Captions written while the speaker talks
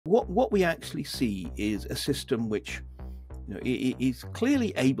what we actually see is a system which, is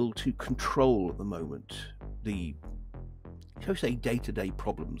clearly able to control at the moment the, shall we say, day-to-day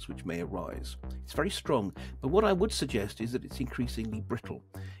problems which may arise. It's very strong, but what I would suggest is that it's increasingly brittle.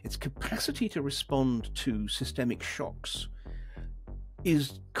 Its capacity to respond to systemic shocks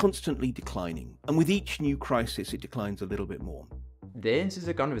is constantly declining, and with each new crisis it declines a little bit more. This is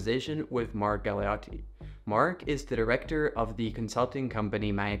a conversation with Mark Galeotti. Mark is the director of the consulting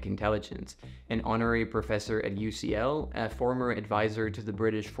company Mayak Intelligence, an honorary professor at UCL, a former advisor to the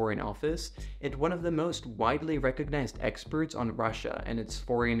British Foreign Office, and one of the most widely recognized experts on Russia and its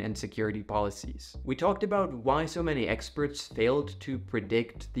foreign and security policies. We talked about why so many experts failed to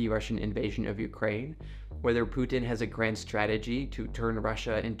predict the Russian invasion of Ukraine, whether Putin has a grand strategy to turn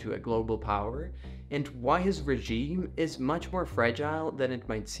Russia into a global power, and why his regime is much more fragile than it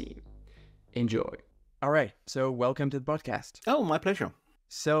might seem. Enjoy. All right, so welcome to the podcast. Oh, my pleasure.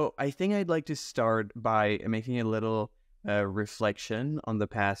 So I think I'd like to start by making a little reflection on the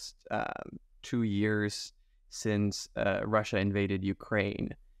past 2 years since Russia invaded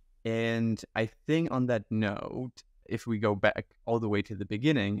Ukraine. And I think on that note, if we go back all the way to the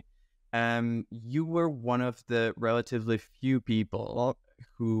beginning, you were one of the relatively few people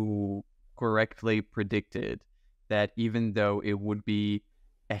who correctly predicted that even though it would be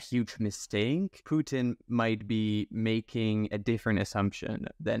a huge mistake, Putin might be making a different assumption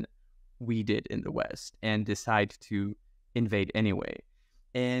than we did in the West and decide to invade anyway.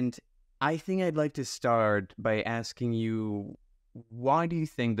 And I think I'd like to start by asking you, why do you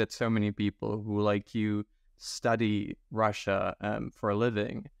think that so many people who, like you, study Russia for a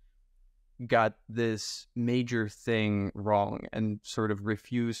living got this major thing wrong and sort of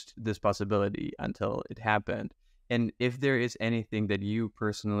refused this possibility until it happened? And if there is anything that you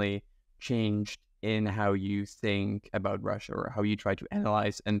personally changed in how you think about Russia or how you try to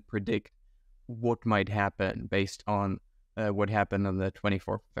analyze and predict what might happen based on what happened on the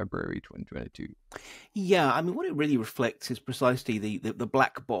 24th of February 2022. Yeah, I mean, what it really reflects is precisely the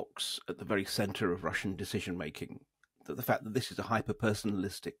black box at the very center of Russian decision-making. The fact that this is a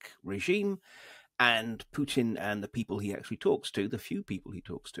hyper-personalistic regime, and Putin and the people he actually talks to, the few people he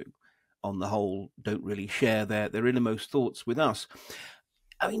talks to, on the whole, don't really share their innermost thoughts with us.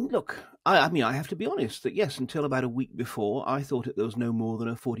 I mean, look, I have to be honest that yes, until about a week before, I thought that there was no more than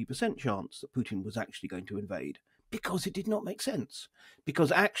a 40% chance that Putin was actually going to invade, because it did not make sense.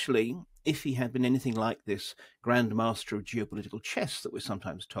 Because actually, if he had been anything like this grand master of geopolitical chess that we're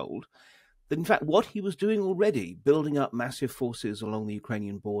sometimes told, that in fact what he was doing already, building up massive forces along the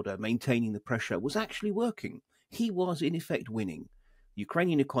Ukrainian border, maintaining the pressure, was actually working. He was in effect winning. The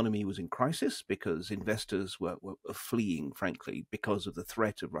Ukrainian economy was in crisis because investors were fleeing, frankly, because of the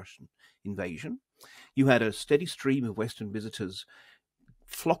threat of Russian invasion. You had a steady stream of Western visitors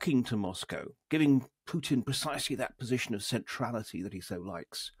flocking to Moscow, giving Putin precisely that position of centrality that he so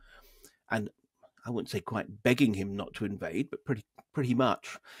likes. And I wouldn't say quite begging him not to invade, but pretty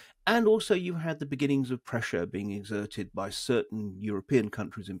much. And also you had the beginnings of pressure being exerted by certain European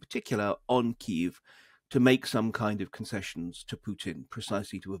countries in particular on Kyiv to make some kind of concessions to Putin,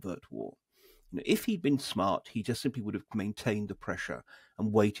 precisely to avert war. If he'd been smart, he just simply would have maintained the pressure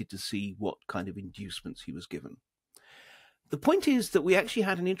and waited to see what kind of inducements he was given. The point is that we actually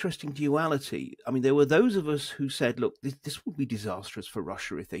had an interesting duality. I mean, there were those of us who said, look, this would be disastrous for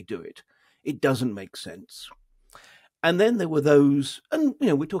Russia if they do it. It doesn't make sense. And then there were those, and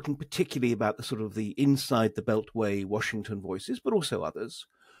we're talking particularly about the sort of the inside the Beltway Washington voices, but also others,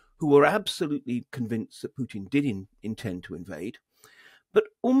 who were absolutely convinced that Putin did intend to invade. But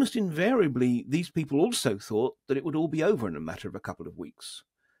almost invariably, these people also thought that it would all be over in a matter of a couple of weeks,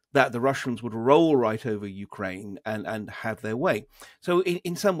 that the Russians would roll right over Ukraine and have their way. So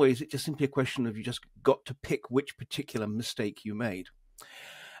in some ways, it's just simply a question of you just got to pick which particular mistake you made.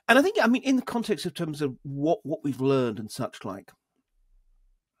 And I think, in the context of terms of what we've learned and such like,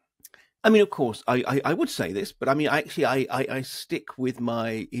 of course, I would say this, but I stick with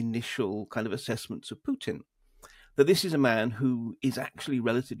my initial kind of assessments of Putin, that this is a man who is actually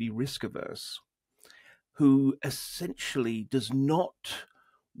relatively risk averse, who essentially does not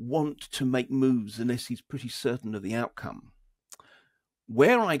want to make moves unless he's pretty certain of the outcome.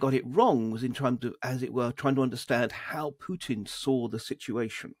 Where I got it wrong was in trying to, as it were, trying to understand how Putin saw the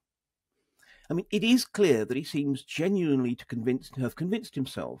situation. It is clear that he seems genuinely to have convinced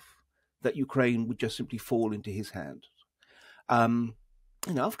himself that Ukraine would just simply fall into his hands.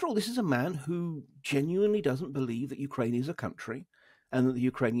 After all, this is a man who genuinely doesn't believe that Ukraine is a country and that the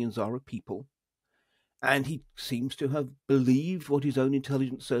Ukrainians are a people. And he seems to have believed what his own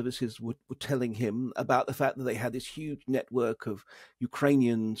intelligence services were telling him about the fact that they had this huge network of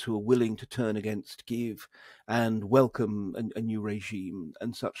Ukrainians who are willing to turn against Kiev and welcome a new regime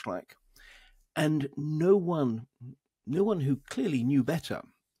and such like. And no one who clearly knew better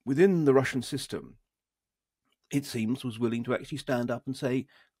within the Russian system, it seems, was willing to actually stand up and say,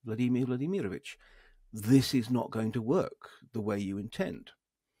 Vladimir Vladimirovich, this is not going to work the way you intend.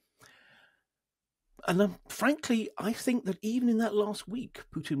 And frankly, I think that even in that last week,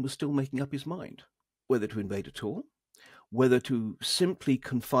 Putin was still making up his mind whether to invade at all, whether to simply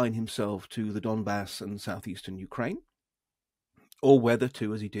confine himself to the Donbass and southeastern Ukraine, or whether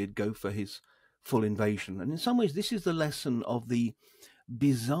to, as he did, go for his full invasion. And in some ways, this is the lesson of the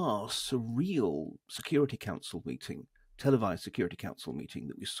bizarre, surreal Security Council meeting, televised Security Council meeting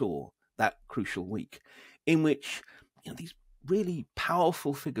that we saw that crucial week, in which these really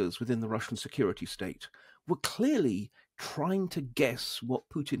powerful figures within the Russian security state were clearly trying to guess what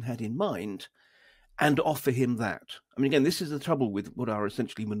Putin had in mind and offer him that. I mean, again, this is the trouble with what are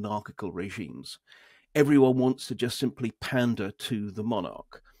essentially monarchical regimes. Everyone wants to just simply pander to the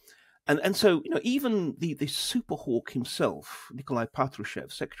monarch. And so, even the super hawk himself, Nikolai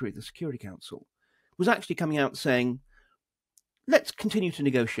Patrushev, Secretary of the Security Council, was actually coming out saying, let's continue to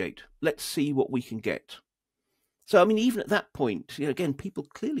negotiate. Let's see what we can get. So, I mean, even at that point, again, people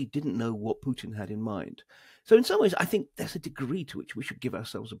clearly didn't know what Putin had in mind. So in some ways, I think there's a degree to which we should give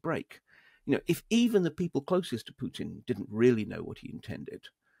ourselves a break. If even the people closest to Putin didn't really know what he intended,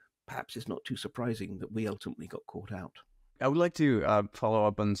 perhaps it's not too surprising that we ultimately got caught out. I would like to follow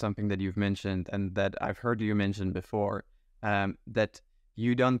up on something that you've mentioned and that I've heard you mention before, that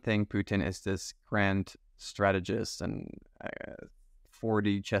you don't think Putin is this grand strategist and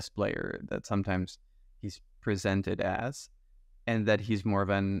 4D chess player that sometimes he's presented as, and that he's more of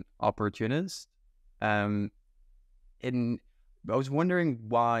an opportunist. And I was wondering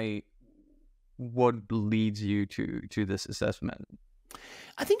what leads you to this assessment?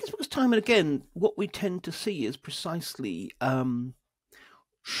 I think it's because time and again, what we tend to see is precisely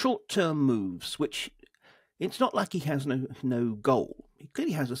short-term moves, which it's not like he has no goal. He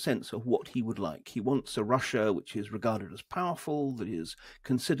clearly has a sense of what he would like. He wants a Russia which is regarded as powerful, that is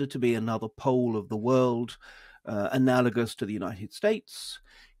considered to be another pole of the world, analogous to the United States.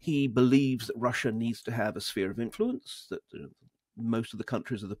 He believes that Russia needs to have a sphere of influence, that most of the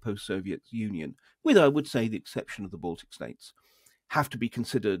countries of the post-Soviet Union, with, I would say, the exception of the Baltic states, have to be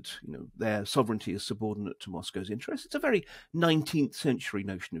considered, their sovereignty is subordinate to Moscow's interests. It's a very 19th century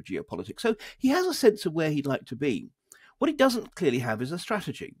notion of geopolitics. So he has a sense of where he'd like to be. What he doesn't clearly have is a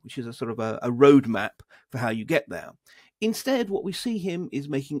strategy, which is a sort of a roadmap for how you get there. Instead, what we see him is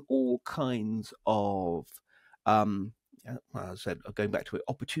making all kinds of, as I said, going back to it,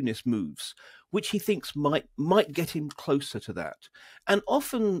 opportunist moves, which he thinks might get him closer to that. And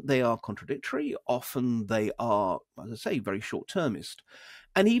often they are contradictory. Often they are, as I say, very short-termist.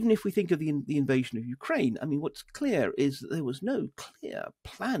 And even if we think of the invasion of Ukraine, I mean, what's clear is that there was no clear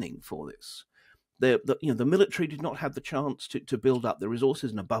planning for this. The military did not have the chance to build up the resources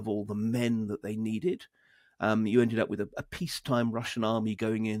and, above all, the men that they needed. You ended up with a peacetime Russian army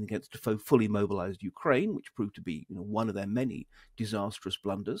going in against a fully mobilized Ukraine, which proved to be one of their many disastrous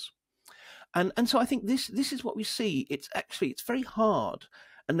blunders. And so I think this is what we see. It's very hard,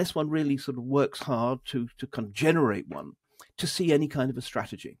 unless one really sort of works hard to kind of generate one, to see any kind of a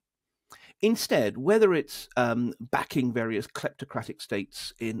strategy. Instead, whether it's backing various kleptocratic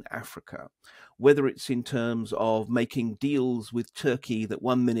states in Africa, whether it's in terms of making deals with Turkey that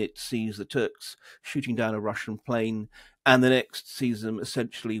one minute sees the Turks shooting down a Russian plane and the next sees them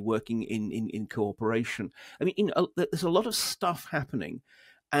essentially working in cooperation. I mean, there's a lot of stuff happening,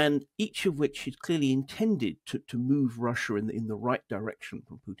 and each of which is clearly intended to move Russia in the right direction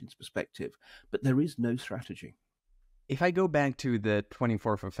from Putin's perspective. But there is no strategy. If I go back to the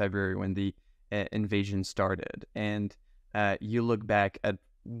 24th of February when the invasion started, and you look back at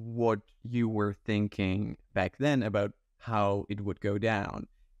what you were thinking back then about how it would go down,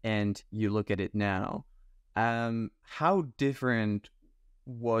 and you look at it now, how different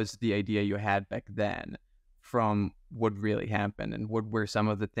was the idea you had back then from what really happened, and what were some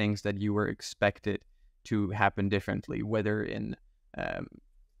of the things that you were expected to happen differently, whether in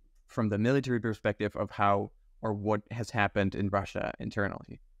from the military perspective of how or what has happened in Russia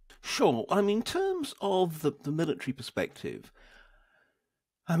internally? Sure. I mean, in terms of the military perspective,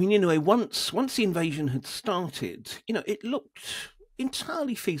 I mean, in a way, once the invasion had started, it looked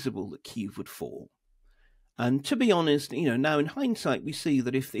entirely feasible that Kyiv would fall. And to be honest, now in hindsight, we see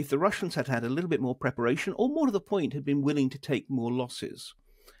that if the Russians had had a little bit more preparation, or more to the point, had been willing to take more losses,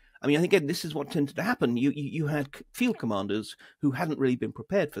 I mean, again, this is what tended to happen. You had field commanders who hadn't really been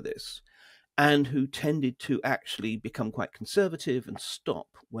prepared for this, and who tended to actually become quite conservative and stop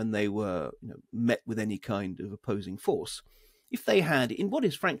when they were met with any kind of opposing force. If they had, in what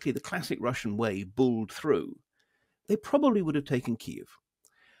is frankly the classic Russian way, bulled through, they probably would have taken Kiev.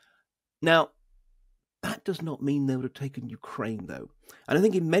 Now, that does not mean they would have taken Ukraine, though. And I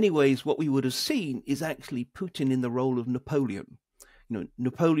think in many ways what we would have seen is actually Putin in the role of Napoleon.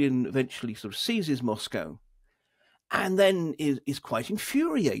 Napoleon eventually sort of seizes Moscow and then is quite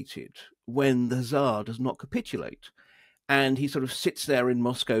infuriated when the Tsar does not capitulate. And he sort of sits there in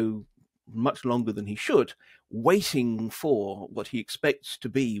Moscow much longer than he should, waiting for what he expects to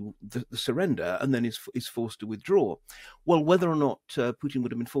be the surrender, and then is forced to withdraw. Well, whether or not Putin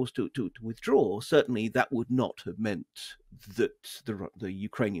would have been forced to withdraw, certainly that would not have meant that the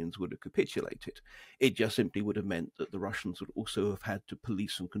Ukrainians would have capitulated. It just simply would have meant that the Russians would also have had to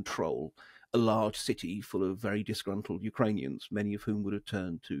police and control a large city full of very disgruntled Ukrainians, many of whom would have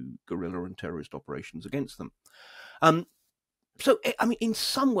turned to guerrilla and terrorist operations against them. So, I mean, in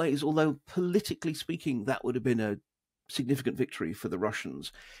some ways, although politically speaking, that would have been a significant victory for the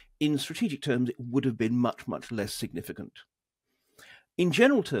Russians, in strategic terms, it would have been much, much less significant. In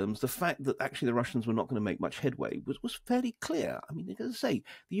general terms, the fact that actually the Russians were not going to make much headway was fairly clear. I mean, as I say,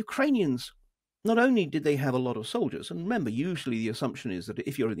 the Ukrainians, not only did they have a lot of soldiers, and remember, usually the assumption is that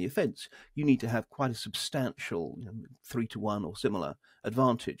if you're in the offense, you need to have quite a substantial 3-1 or similar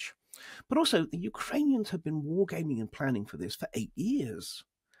advantage. But also, the Ukrainians have been wargaming and planning for this for 8 years.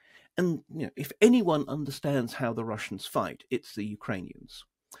 And if anyone understands how the Russians fight, it's the Ukrainians.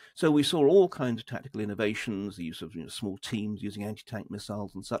 So we saw all kinds of tactical innovations, the use of small teams using anti-tank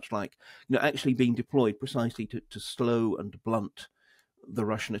missiles and such like, actually being deployed precisely to slow and blunt the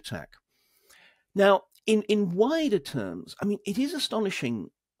Russian attack. Now, in wider terms, I mean, it is astonishing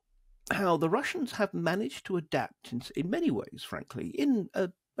how the Russians have managed to adapt in many ways, frankly, in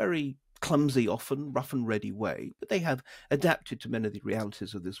a very clumsy, often rough and ready way, but they have adapted to many of the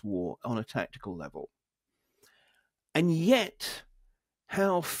realities of this war on a tactical level. And yet,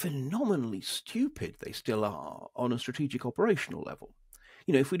 how phenomenally stupid they still are on a strategic operational level.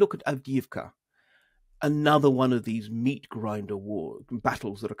 If we look at Avdiivka, another one of these meat grinder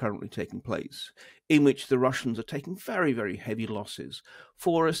battles that are currently taking place, in which the Russians are taking very, very heavy losses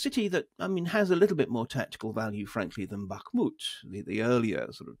for a city that, I mean, has a little bit more tactical value, frankly, than Bakhmut, the earlier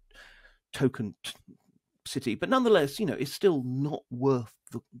sort of token city, but nonetheless, is still not worth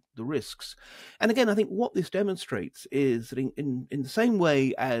the risks. And again, I think what this demonstrates is that in the same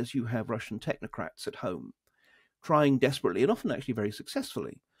way as you have Russian technocrats at home trying desperately, and often actually very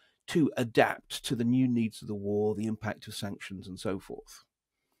successfully, to adapt to the new needs of the war, the impact of sanctions, and so forth.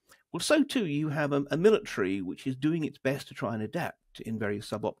 Well, so too you have a military which is doing its best to try and adapt in very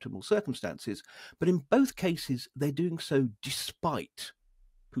suboptimal circumstances, but in both cases they're doing so despite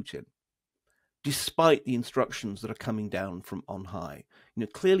Putin, despite the instructions that are coming down from on high.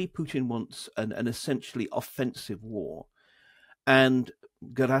 Clearly Putin wants an essentially offensive war, and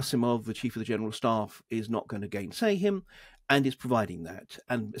Gerasimov, the chief of the general staff, is not going to gainsay him, and is providing that,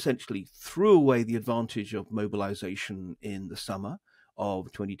 and essentially threw away the advantage of mobilization in the summer of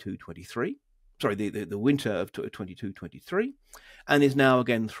 22-23, sorry, the winter of 22-23, and is now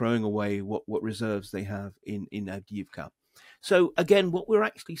again throwing away what reserves they have in Avdiivka. So again, what we're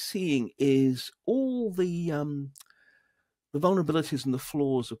actually seeing is all the vulnerabilities and the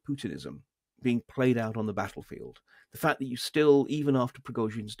flaws of Putinism being played out on the battlefield. The fact that you still, even after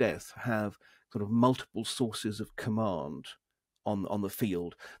Prigozhin's death, have sort of multiple sources of command on the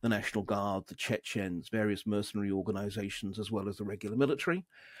field, the National Guard, the Chechens, various mercenary organizations, as well as the regular military.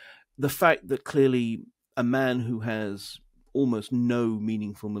 The fact that clearly a man who has almost no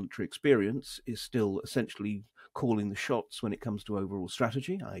meaningful military experience is still essentially calling the shots when it comes to overall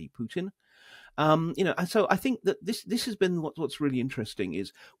strategy, i.e. Putin. And so I think that this has been what's really interesting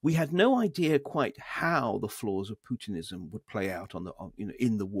is we had no idea quite how the flaws of Putinism would play out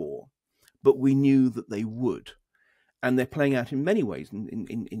in the war, but we knew that they would, and they're playing out in many ways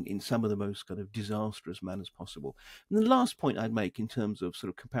in some of the most kind of disastrous manners possible. And the last point I'd make in terms of sort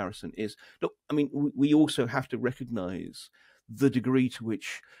of comparison is, look, I mean, we also have to recognize the degree to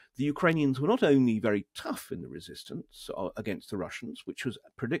which the Ukrainians were not only very tough in the resistance against the Russians, which was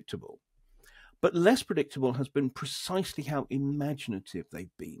predictable, but less predictable has been precisely how imaginative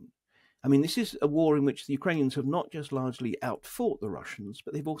they've been. I mean, this is a war in which the Ukrainians have not just largely outfought the Russians,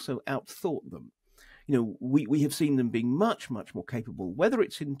 but they've also outthought them. We have seen them being much, much more capable, whether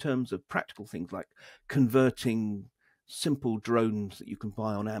it's in terms of practical things like converting simple drones that you can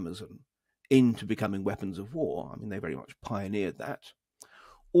buy on Amazon into becoming weapons of war. I mean, they very much pioneered that.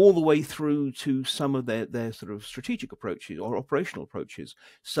 all the way through to some of their sort of strategic approaches or operational approaches,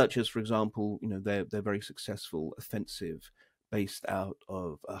 such as, for example, their very successful offensive based out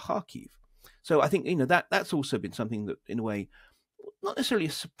of Kharkiv. So I think that's also been something that, in a way, not necessarily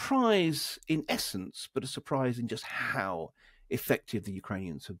a surprise in essence, but a surprise in just how effective the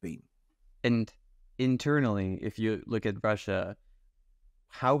Ukrainians have been. And internally, if you look at Russia,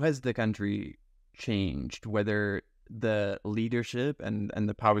 how has the country changed, whether the leadership and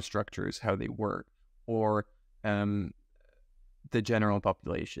the power structures, how they work, or the general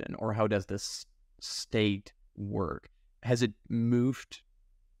population, or how does this state work? Has it moved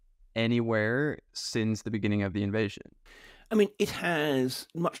anywhere since the beginning of the invasion? I mean, it has,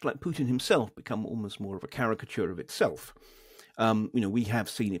 much like Putin himself, become almost more of a caricature of itself. We have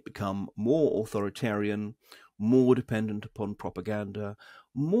seen it become more authoritarian, more dependent upon propaganda,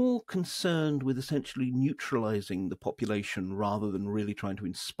 more concerned with essentially neutralizing the population rather than really trying to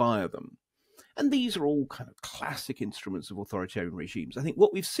inspire them. And these are all kind of classic instruments of authoritarian regimes. I think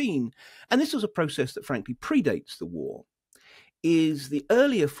what we've seen, and this was a process that frankly predates the war, is the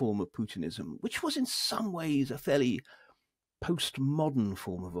earlier form of Putinism, which was in some ways a fairly postmodern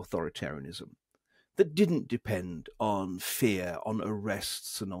form of authoritarianism that didn't depend on fear, on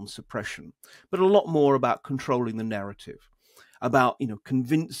arrests, and on suppression, but a lot more about controlling the narrative, about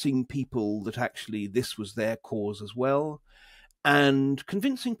convincing people that actually this was their cause as well, and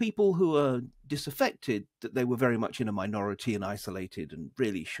convincing people who are disaffected that they were very much in a minority and isolated and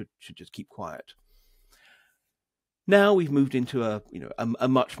really should just keep quiet. Now we've moved into a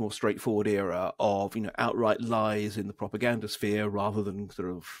much more straightforward era of outright lies in the propaganda sphere rather than sort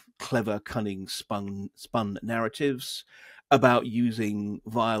of clever, cunning, spun narratives about using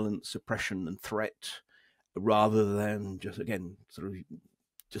violence, suppression, and threat rather than just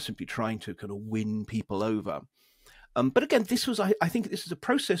simply trying to kind of win people over. But again, I think this is a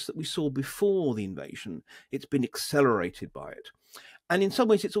process that we saw before the invasion. It's been accelerated by it. And in some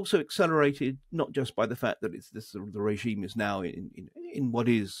ways, it's also accelerated not just by the fact that the regime is now in what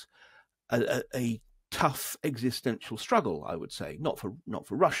is a tough existential struggle, I would say, not for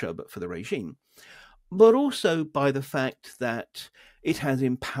Russia, but for the regime, but also by the fact that it has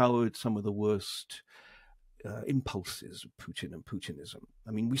empowered some of the worst impulses of Putin and Putinism.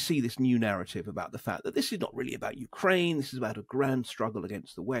 I mean, we see this new narrative about the fact that this is not really about Ukraine. This is about a grand struggle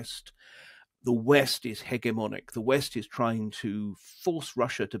against the West. The West is hegemonic. The West is trying to force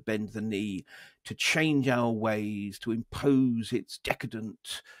Russia to bend the knee, to change our ways, to impose its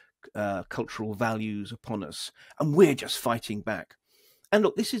decadent cultural values upon us. And we're just fighting back. And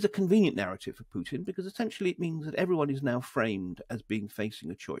look, this is a convenient narrative for Putin because essentially it means that everyone is now framed as being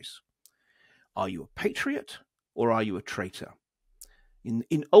facing a choice. Are you a patriot or are you a traitor?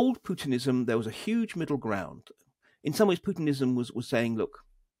 In old Putinism, there was a huge middle ground. In some ways, Putinism was saying, look,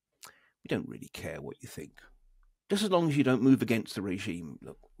 we don't really care what you think. Just as long as you don't move against the regime,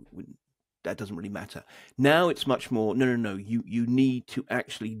 look, that doesn't really matter. Now it's much more, no, you need to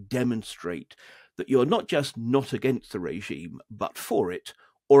actually demonstrate that you're not just not against the regime, but for it,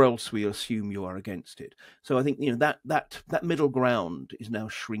 or else we assume you are against it. So I think that middle ground is now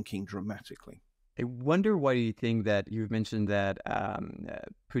shrinking dramatically. I wonder why you think that you've mentioned that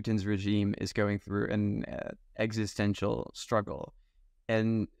Putin's regime is going through an existential struggle.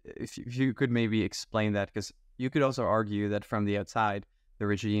 And if you could maybe explain that, because you could also argue that from the outside, the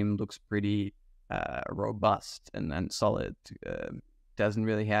regime looks pretty robust and solid. Doesn't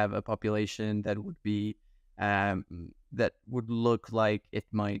really have a population that would be that would look like it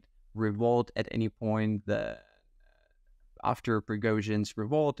might revolt at any point. After Prigozhin's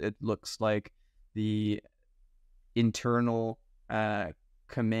revolt, it looks like the internal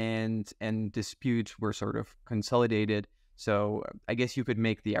command and disputes were sort of consolidated. So I guess you could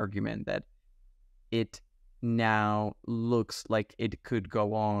make the argument that it now looks like it could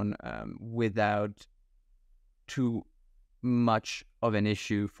go on without too much of an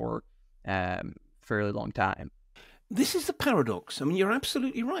issue for a fairly long time. This is the paradox. I mean, you're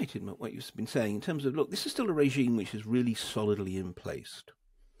absolutely right in what you've been saying in terms of, look, this is still a regime which is really solidly in place.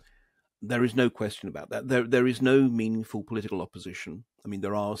 There is no question about that. There is no meaningful political opposition. I mean,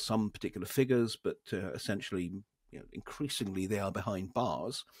 there are some particular figures, but essentially, increasingly they are behind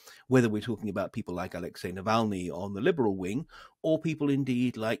bars, whether we're talking about people like Alexei Navalny on the liberal wing, or people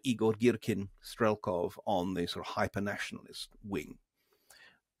indeed like Igor Girkin, Strelkov on the sort of hyper-nationalist wing.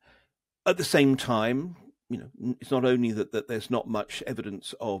 At the same time, it's not only that there's not much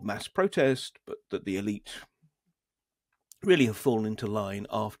evidence of mass protest, but that the elite really have fallen into line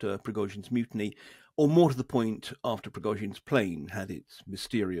after Prigozhin's mutiny, or more to the point, after Prigozhin's plane had its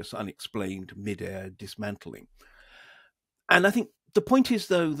mysterious, unexplained mid-air dismantling. And I think The point is,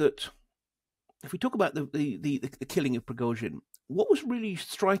 though, that if we talk about the killing of Prigozhin, what was really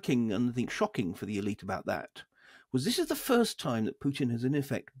striking and I think shocking for the elite about that was this is the first time that Putin has in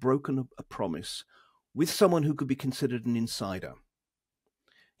effect broken a promise with someone who could be considered an insider.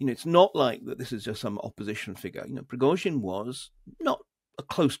 It's not like that this is just some opposition figure. Prigozhin was not a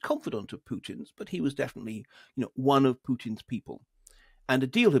close confidant of Putin's, but he was definitely, one of Putin's people. And a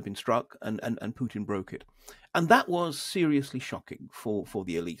deal had been struck, and Putin broke it. And that was seriously shocking for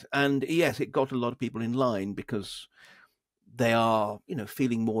the elite. And yes, it got a lot of people in line because they are,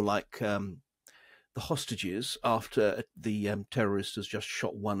 feeling more like the hostages after the terrorist has just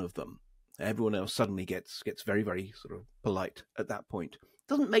shot one of them. Everyone else suddenly gets very, very sort of polite at that point.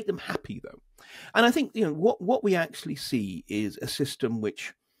 Doesn't make them happy, though. And I think, what we actually see is a system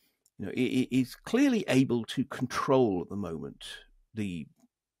which, is clearly able to control at the moment the,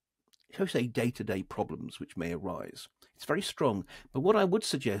 shall we say, day-to-day problems which may arise. It's very strong, but what I would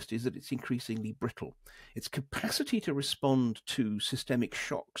suggest is that it's increasingly brittle. Its capacity to respond to systemic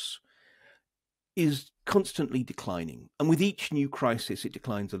shocks is constantly declining, and with each new crisis it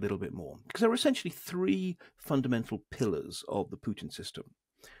declines a little bit more, because there are essentially three fundamental pillars of the Putin system.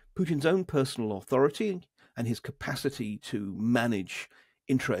 Putin's own personal authority and his capacity to manage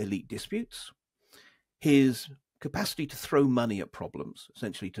intra-elite disputes, his capacity to throw money at problems,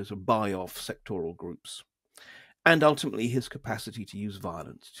 essentially to sort of buy off sectoral groups, and ultimately his capacity to use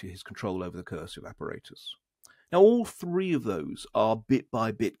violence, to his control over the coercive apparatus. Now, all three of those are bit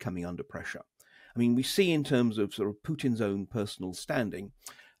by bit coming under pressure. I mean, we see in terms of sort of Putin's own personal standing,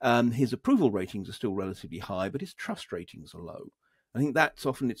 his approval ratings are still relatively high, but his trust ratings are low. I think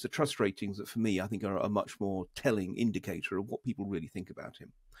it's the trust ratings that, for me, I think are a much more telling indicator of what people really think about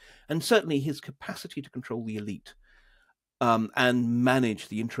him. And certainly his capacity to control the elite and manage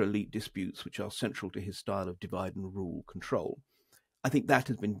the intra-elite disputes, which are central to his style of divide and rule control, I think that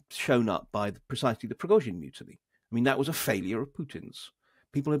has been shown up by precisely the Prigozhin mutiny. I mean, that was a failure of Putin's.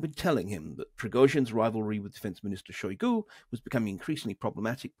 People have been telling him that Prigozhin's rivalry with Defense Minister Shoigu was becoming increasingly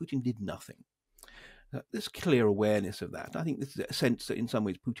problematic. Putin did nothing. There's clear awareness of that. I think this is a sense that in some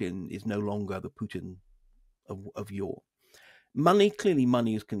ways Putin is no longer the Putin of yore. Money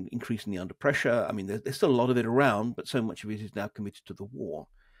is increasingly under pressure. I mean, there's still a lot of it around, but so much of it is now committed to the war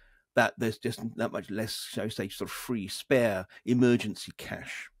that there's just that much less, shall I say, sort of free, spare emergency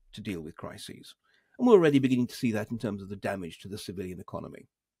cash to deal with crises. And we're already beginning to see that in terms of the damage to the civilian economy.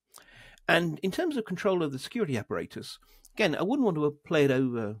 And in terms of control of the security apparatus, again, I wouldn't want to play it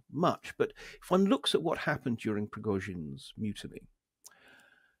over much, but if one looks at what happened during Prigozhin's mutiny,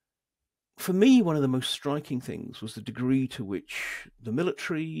 for me, one of the most striking things was the degree to which the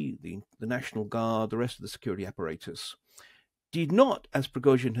military, the National Guard, the rest of the security apparatus did not, as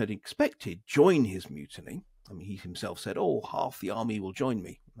Prigozhin had expected, join his mutiny. I mean, he himself said, half the army will join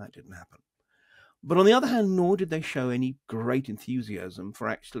me. That didn't happen. But on the other hand, nor did they show any great enthusiasm for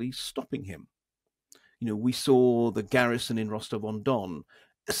actually stopping him. We saw the garrison in Rostov-on-Don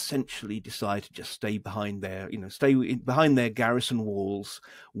essentially decide to just stay behind behind their garrison walls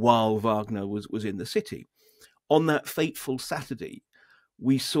while Wagner was in the city. On that fateful Saturday,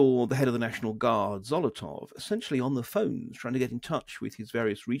 we saw the head of the National Guard, Zolotov, essentially on the phones trying to get in touch with his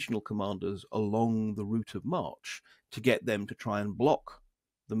various regional commanders along the route of march to get them to try and block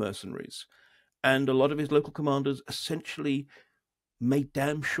the mercenaries. And a lot of his local commanders essentially made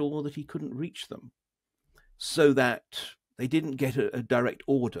damn sure that he couldn't reach them, so that they didn't get a direct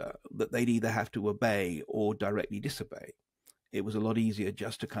order that they'd either have to obey or directly disobey. It was a lot easier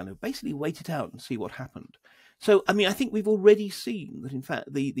just to kind of basically wait it out and see what happened. So, I mean, I think we've already seen that, in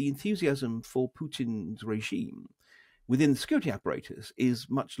fact, the enthusiasm for Putin's regime within the security apparatus is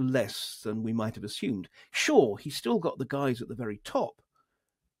much less than we might have assumed. Sure, he's still got the guys at the very top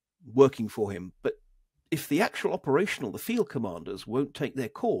working for him, but if the actual the field commanders won't take their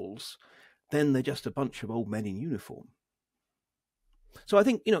calls, then they're just a bunch of old men in uniform. So I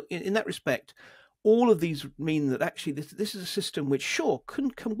think, in that respect, all of these mean that actually this is a system which, sure,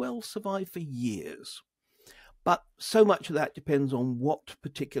 can well survive for years. But so much of that depends on what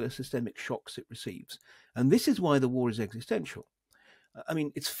particular systemic shocks it receives. And this is why the war is existential. I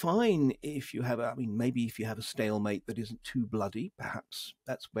mean, it's fine if you have maybe if you have a stalemate that isn't too bloody, perhaps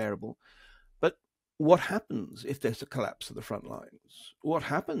that's bearable. But what happens if there's a collapse of the front lines? What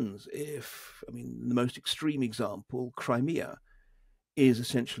happens if, the most extreme example, Crimea, is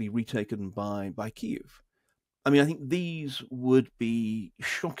essentially retaken by Kyiv? I think these would be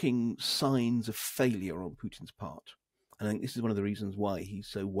shocking signs of failure on Putin's part. And I think this is one of the reasons why he's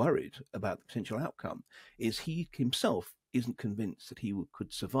so worried about the potential outcome, is he himself isn't convinced that he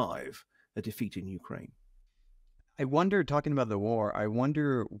could survive a defeat in Ukraine. I wonder, talking about the war, I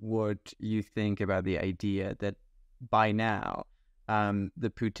wonder what you think about the idea that by now, the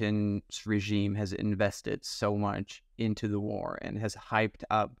Putin's regime has invested so much into the war and has hyped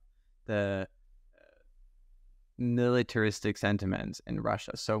up the militaristic sentiments in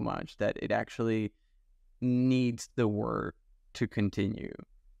Russia so much that it actually needs the war to continue,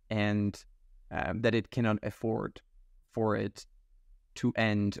 and that it cannot afford for it to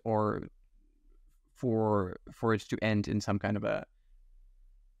end, or for it to end in some kind of a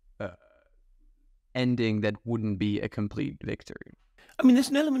ending that wouldn't be a complete victory. I mean, there's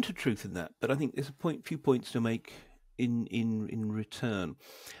an element of truth in that, but I think there's few points to make in return.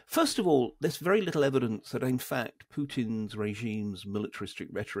 First of all, there's very little evidence that, in fact, Putin's regime's militaristic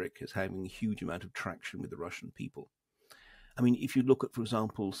rhetoric is having a huge amount of traction with the Russian people. I mean, if you look at, for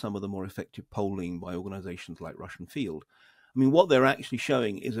example, some of the more effective polling by organizations like Russian Field, I mean, what they're actually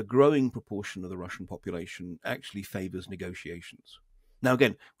showing is a growing proportion of the Russian population actually favors negotiations. Now,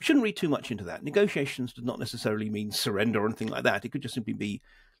 again, we shouldn't read too much into that. Negotiations does not necessarily mean surrender or anything like that. It could just simply be,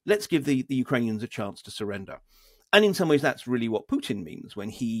 let's give the Ukrainians a chance to surrender. And in some ways, that's really what Putin means when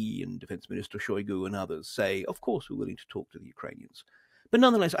he and Defense Minister Shoigu and others say, of course, we're willing to talk to the Ukrainians. But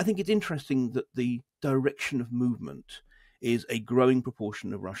nonetheless, I think it's interesting that the direction of movement is a growing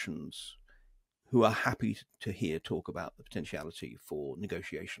proportion of Russians who are happy to hear talk about the potentiality for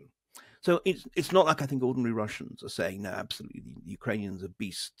negotiation. So it's not like I think ordinary Russians are saying, no, absolutely, the Ukrainians are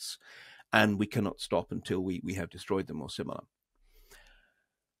beasts and we cannot stop until we have destroyed them or similar.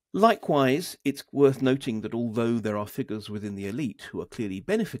 Likewise, it's worth noting that although there are figures within the elite who are clearly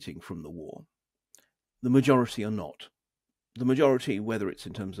benefiting from the war, the majority are not. The majority, whether it's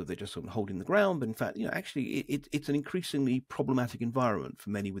in terms of they're just sort of holding the ground, but in fact, actually it's an increasingly problematic environment for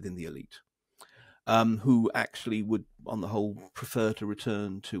many within the elite. Who actually would, on the whole, prefer to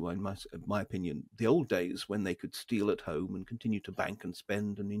return to, in my opinion, the old days when they could steal at home and continue to bank and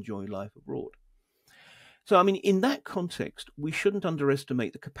spend and enjoy life abroad. So, I mean, in that context, we shouldn't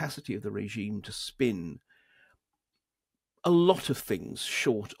underestimate the capacity of the regime to spin a lot of things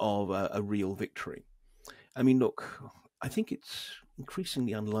short of a real victory. I mean, look, I think it's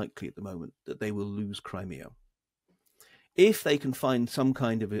increasingly unlikely at the moment that they will lose Crimea. If they can find some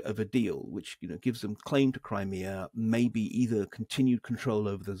kind of a deal which gives them claim to Crimea, maybe either continued control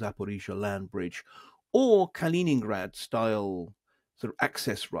over the Zaporizhia land bridge or Kaliningrad style sort of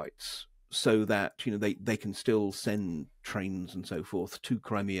access rights, so that they can still send trains and so forth to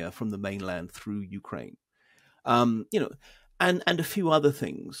Crimea from the mainland through Ukraine, and a few other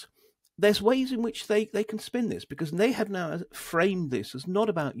things. There's ways in which they can spin this, because they have now framed this as not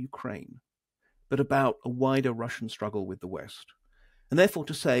about Ukraine, but about a wider Russian struggle with the West. And therefore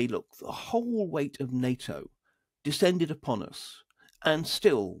to say, look, the whole weight of NATO descended upon us, and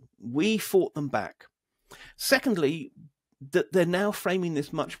still we fought them back. Secondly, that they're now framing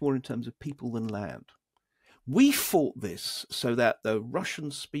this much more in terms of people than land. We fought this so that the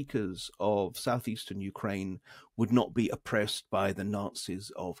Russian speakers of southeastern Ukraine would not be oppressed by the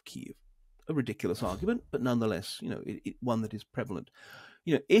Nazis of Kiev. A ridiculous argument, but nonetheless, one that is prevalent.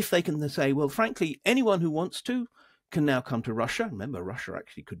 If they can say, well, frankly, anyone who wants to can now come to Russia. Remember, Russia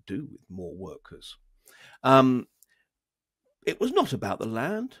actually could do with more workers. It was not about the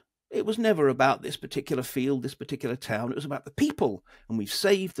land. It was never about this particular field, this particular town. It was about the people, and we've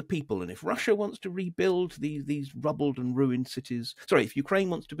saved the people. And if Russia wants to rebuild these rubbled and ruined cities, if Ukraine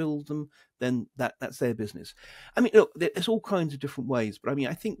wants to build them, then that's their business. I mean, look, there's all kinds of different ways, but I mean,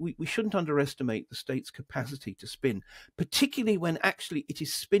 I think we shouldn't underestimate the state's capacity to spin, particularly when actually it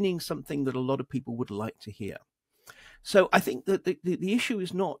is spinning something that a lot of people would like to hear. So I think that the issue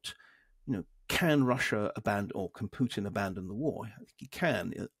is not, can Russia abandon, or can Putin abandon the war? I think he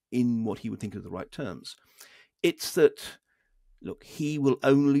can, in what he would think are the right terms. It's that, look, he will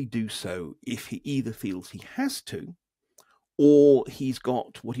only do so if he either feels he has to, or he's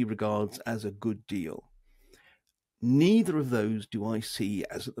got what he regards as a good deal. Neither of those do I see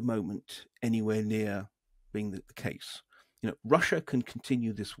as, at the moment, anywhere near being the case. Russia can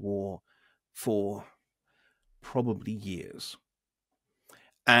continue this war for probably years.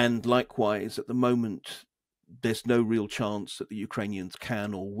 And likewise, at the moment, there's no real chance that the Ukrainians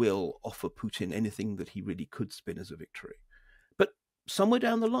can or will offer Putin anything that he really could spin as a victory. But somewhere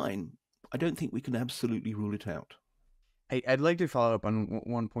down the line, I don't think we can absolutely rule it out. I'd like to follow up on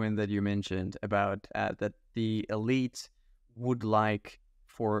one point that you mentioned about that the elite would like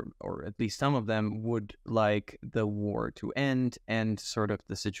or at least some of them would like the war to end and sort of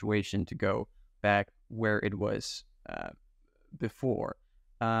the situation to go back where it was before,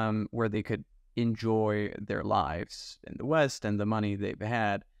 where they could enjoy their lives in the West and the money they've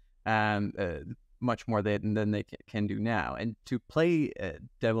had. much more than they can do now. And to play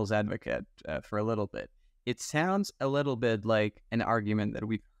devil's advocate for a little bit, it sounds a little bit like an argument that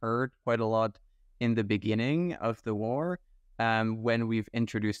we've heard quite a lot in the beginning of the war, when we've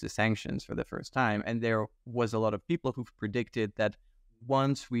introduced the sanctions for the first time. And there was a lot of people who've predicted that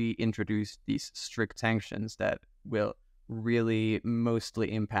once we introduce these strict sanctions that will really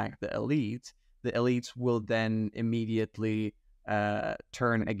mostly impact the elites will then immediately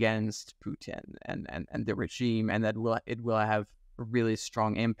turn against Putin and the regime, and that it will have a really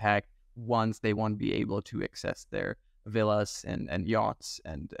strong impact once they won't be able to access their villas and yachts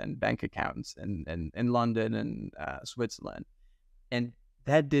and bank accounts in London and Switzerland. And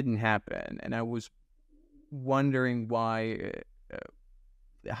that didn't happen. And I was wondering why.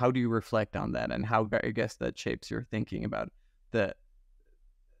 How do you reflect on that, and how, I guess, that shapes your thinking about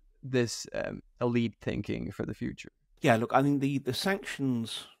this elite thinking for the future? Yeah, look, I mean, the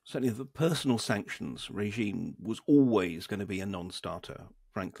sanctions, certainly the personal sanctions regime, was always going to be a non-starter,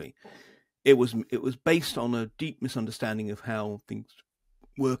 frankly. It was based on a deep misunderstanding of how things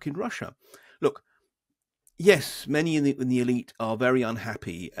work in Russia. Look, yes, many in the elite are very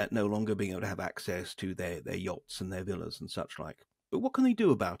unhappy at no longer being able to have access to their yachts and their villas and such like. But what can they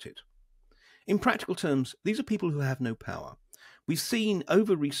do about it? In practical terms, these are people who have no power. We've seen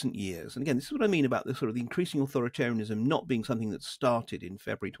over recent years, and again, this is what I mean about the sort of the increasing authoritarianism not being something that started in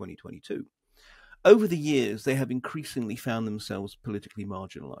February 2022. Over the years, they have increasingly found themselves politically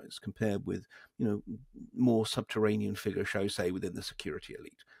marginalized compared with, more subterranean figures, shall we say, within the security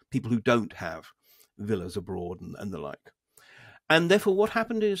elite, people who don't have villas abroad and the like. And therefore, what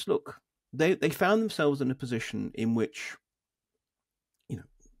happened is, look, they found themselves in a position in which,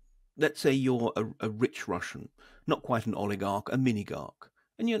 let's say you're a rich Russian, not quite an oligarch, a minigarch,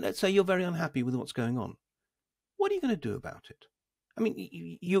 and let's say you're very unhappy with what's going on. What are you going to do about it? I mean,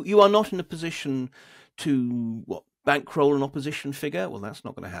 you are not in a position to, bankroll an opposition figure? Well, that's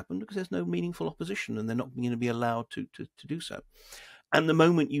not going to happen because there's no meaningful opposition and they're not going to be allowed to do so. And the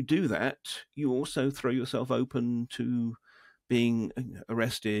moment you do that, you also throw yourself open to being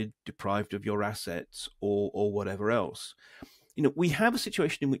arrested, deprived of your assets, or whatever else. We have a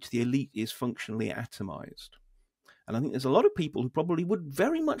situation in which the elite is functionally atomized. And I think there's a lot of people who probably would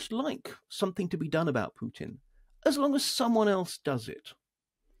very much like something to be done about Putin, as long as someone else does it.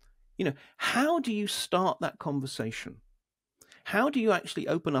 How do you start that conversation? How do you actually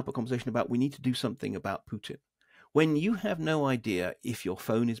open up a conversation about we need to do something about Putin when you have no idea if your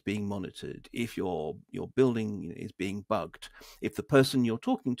phone is being monitored, if your building is being bugged, if the person you're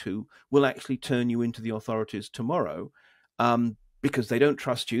talking to will actually turn you into the authorities tomorrow, because they don't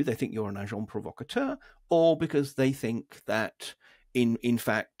trust you, they think you're an agent provocateur, or because they think that in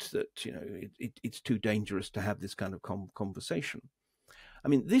fact that it's too dangerous to have this kind of conversation. I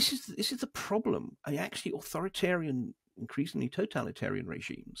mean, this is the problem. Actually, authoritarian, increasingly totalitarian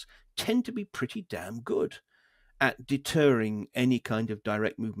regimes tend to be pretty damn good at deterring any kind of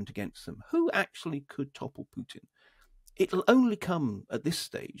direct movement against them. Who actually could topple Putin? It'll only come at this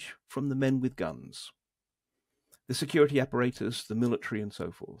stage from the men with guns, the security apparatus, the military, and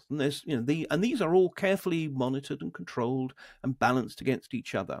so forth. And there's, these are all carefully monitored and controlled and balanced against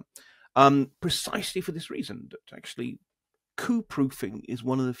each other, precisely for this reason. That actually, coup-proofing is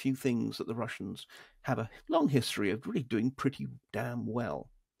one of the few things that the Russians have a long history of really doing pretty damn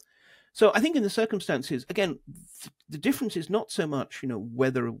well. So I think in the circumstances, again, the difference is not so much,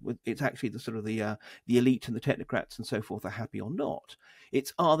 whether it's actually the sort of the elite and the technocrats and so forth are happy or not.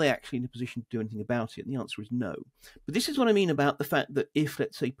 It's, are they actually in a position to do anything about it? And the answer is no. But this is what I mean about the fact that if,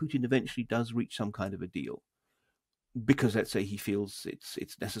 let's say, Putin eventually does reach some kind of a deal, because let's say he feels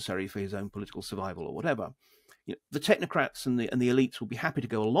it's necessary for his own political survival or whatever, the technocrats and the elites will be happy to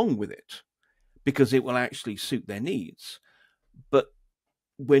go along with it because it will actually suit their needs. But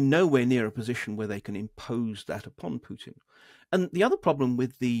we're nowhere near a position where they can impose that upon Putin. And the other problem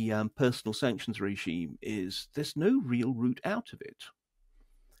with the personal sanctions regime is there's no real route out of it.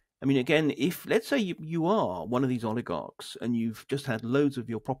 I mean, again, if, let's say you are one of these oligarchs and you've just had loads of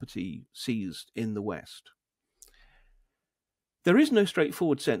your property seized in the West, there is no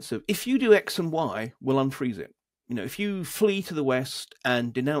straightforward sense of, if you do X and Y, we'll unfreeze it. If you flee to the West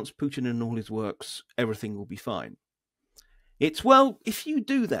and denounce Putin and all his works, everything will be fine. It's, well, if you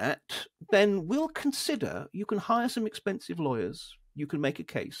do that, then we'll consider, you can hire some expensive lawyers, you can make a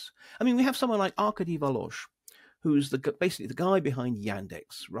case. I mean, we have someone like Arkady Volosh, who's basically the guy behind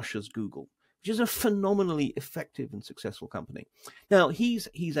Yandex, Russia's Google, which is a phenomenally effective and successful company. Now, he's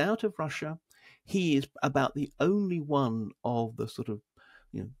out of Russia. He is about the only one of the sort of,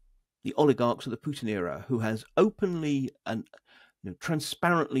 the oligarchs of the Putin era who has openly and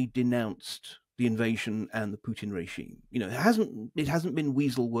transparently denounced the invasion and the Putin regime. It hasn't been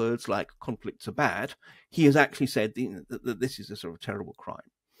weasel words like conflicts are bad. He has actually said that this is a sort of terrible crime.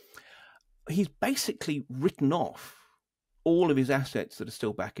 He's basically written off all of his assets that are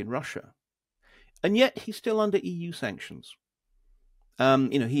still back in Russia, and yet he's still under EU sanctions.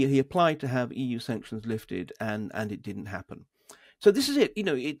 He applied to have EU sanctions lifted, and it didn't happen. So this is it.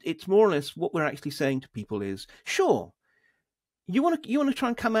 It's more or less what we're actually saying to people is, sure, you want to try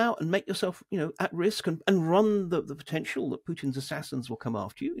and come out and make yourself, at risk and run the potential that Putin's assassins will come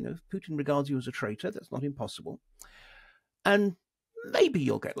after you. If Putin regards you as a traitor, that's not impossible. And maybe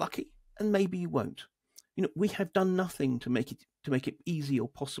you'll get lucky, and maybe you won't. We have done nothing to make it easy or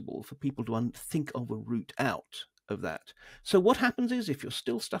possible for people to think of a route out of that. So what happens is, if you're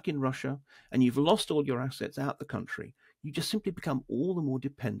still stuck in Russia and you've lost all your assets out the country, you just simply become all the more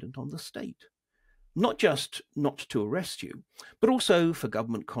dependent on the state. Not just not to arrest you, but also for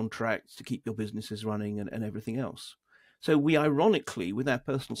government contracts to keep your businesses running and everything else. So we, ironically, with our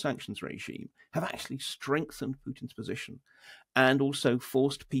personal sanctions regime, have actually strengthened Putin's position and also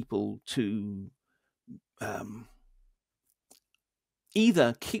forced people to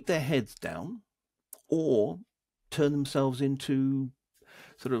either keep their heads down or turn themselves into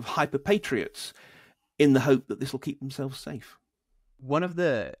sort of hyper-patriots in the hope that this will keep themselves safe. One of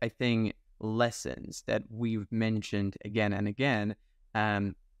the, I think, lessons that we've mentioned again and again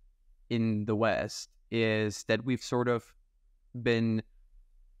in the West is that we've sort of been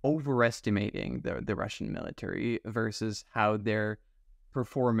overestimating the Russian military versus how their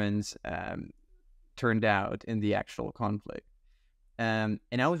performance turned out in the actual conflict. And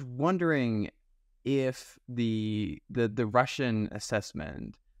I was wondering if the Russian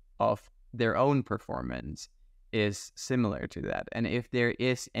assessment of their own performance is similar to that, and if there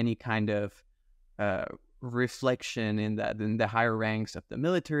is any kind of reflection in the higher ranks of the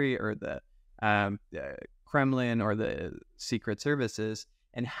military or the Kremlin or the secret services,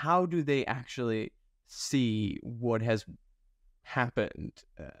 and how do they actually see what has happened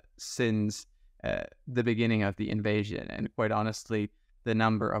since the beginning of the invasion, and quite honestly, the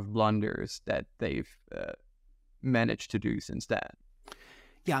number of blunders that they've managed to do since then.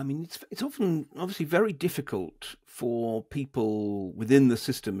 Yeah, I mean, it's often obviously very difficult for people within the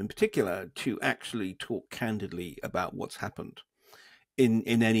system in particular to actually talk candidly about what's happened in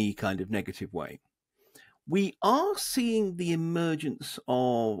any kind of negative way. We are seeing the emergence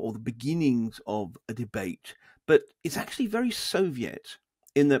of, or the beginnings of, a debate, but it's actually very Soviet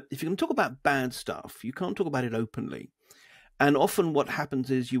in that if you're going to talk about bad stuff, you can't talk about it openly. And often what happens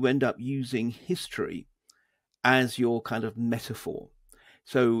is you end up using history as your kind of metaphor.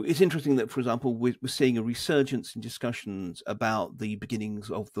 So it's interesting that, for example, we're seeing a resurgence in discussions about the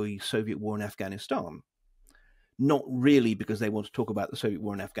beginnings of the Soviet war in Afghanistan. Not really because they want to talk about the Soviet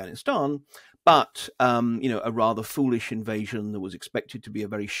war in Afghanistan, but a rather foolish invasion that was expected to be a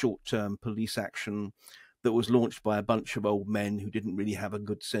very short-term police action that was launched by a bunch of old men who didn't really have a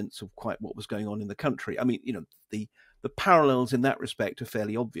good sense of quite what was going on in the country. I mean, the parallels in that respect are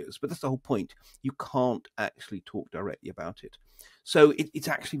fairly obvious, but that's the whole point. You can't actually talk directly about it. So it's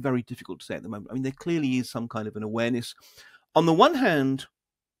actually very difficult to say at the moment. I mean, there clearly is some kind of an awareness. On the one hand,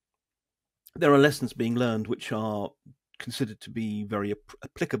 there are lessons being learned which are considered to be very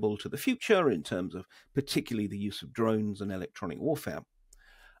applicable to the future in terms of particularly the use of drones and electronic warfare,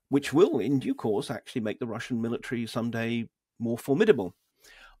 which will, in due course, actually make the Russian military someday more formidable.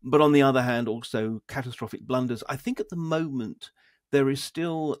 But on the other hand, also catastrophic blunders. I think at the moment there is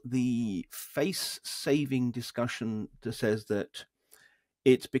still the face-saving discussion that says that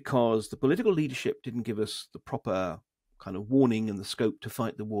it's because the political leadership didn't give us the proper kind of warning and the scope to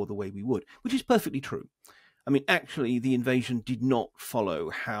fight the war the way we would, which is perfectly true. I mean, actually, the invasion did not follow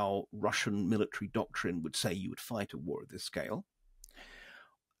how Russian military doctrine would say you would fight a war of this scale.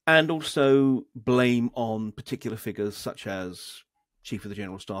 And also blame on particular figures such as Chief of the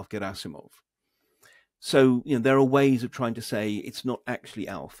General Staff Gerasimov. So, there are ways of trying to say it's not actually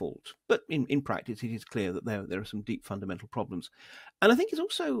our fault. But in practice, it is clear that there are some deep fundamental problems. And I think it's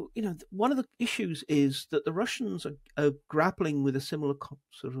also, one of the issues is that the Russians are grappling with a similar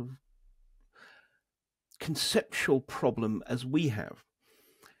sort of conceptual problem as we have.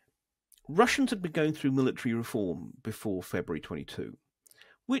 Russians had been going through military reform before February 22,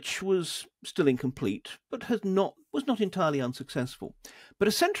 which was still incomplete, but was not entirely unsuccessful. But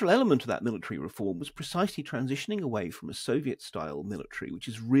a central element of that military reform was precisely transitioning away from a Soviet-style military, which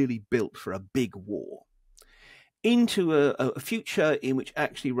is really built for a big war, into a future in which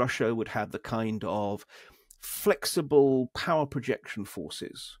actually Russia would have the kind of flexible power projection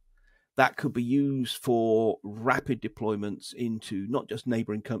forces that could be used for rapid deployments into not just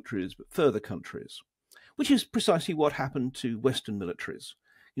neighboring countries, but further countries, which is precisely what happened to Western militaries.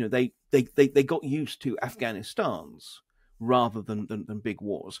 They got used to Afghanistan's rather than big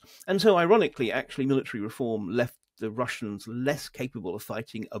wars. And so, ironically, actually, military reform left the Russians less capable of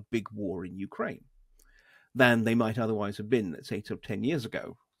fighting a big war in Ukraine than they might otherwise have been, let's say, 10 years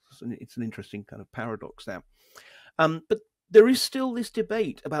ago. It's an interesting kind of paradox there. But there is still this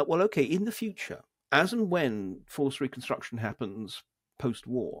debate about, well, okay, in the future, as and when force reconstruction happens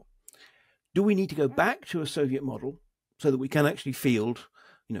post-war, do we need to go back to a Soviet model so that we can actually field,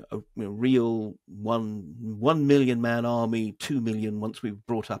 a real 1 million man army, 2 million once we've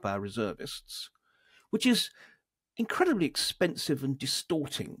brought up our reservists, which is incredibly expensive and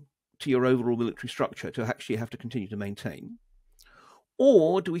distorting to your overall military structure to actually have to continue to maintain?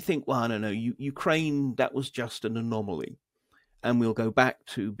 Or do we think, well, no, Ukraine, that was just an anomaly, and we'll go back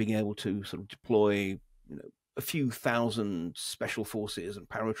to being able to sort of deploy, a few thousand special forces and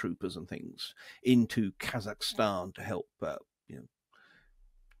paratroopers and things into Kazakhstan to help,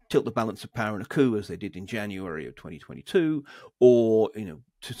 tilt the balance of power in a coup, as they did in January of 2022, or,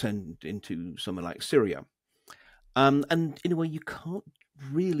 to send into somewhere like Syria. And in a way, you can't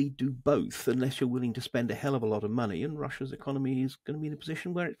really do both unless you're willing to spend a hell of a lot of money, and Russia's economy is going to be in a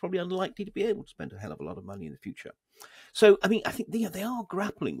position where it's probably unlikely to be able to spend a hell of a lot of money in the future. So, I think they are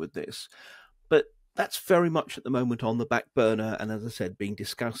grappling with this, but that's very much at the moment on the back burner, and as I said, being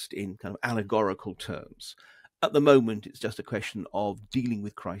discussed in kind of allegorical terms. At the moment, it's just a question of dealing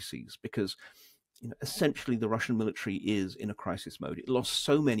with crises, because essentially the Russian military is in a crisis mode. It lost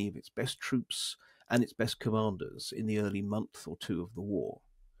so many of its best troops and its best commanders in the early month or two of the war.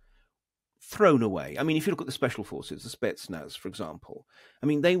 Thrown away. If you look at the special forces, the Spetsnaz, for example,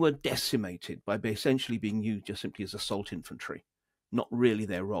 they were decimated by essentially being used just simply as assault infantry, not really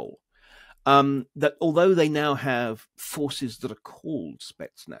their role. That although they now have forces that are called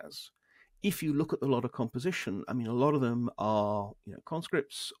Spetsnaz, if you look at a lot of composition, a lot of them are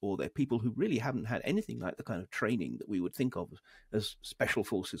conscripts, or they're people who really haven't had anything like the kind of training that we would think of as special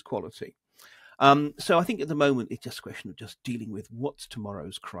forces quality. So I think at the moment it's just a question of just dealing with what's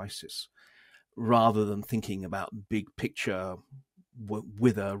tomorrow's crisis, rather than thinking about big picture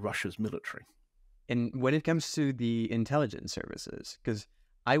with Russia's military. And when it comes to the intelligence services, because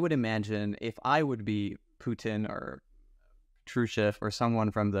I would imagine if I would be Putin or Khrushchev or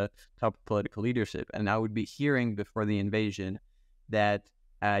someone from the top political leadership, and I would be hearing before the invasion that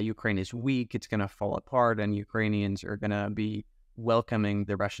Ukraine is weak, it's going to fall apart, and Ukrainians are going to be welcoming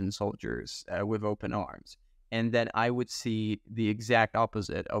the Russian soldiers with open arms. And then I would see the exact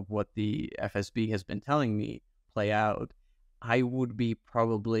opposite of what the FSB has been telling me play out. I would be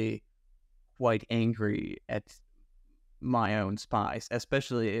probably quite angry at my own spies,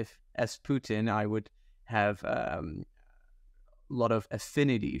 especially if, as Putin, I would have a lot of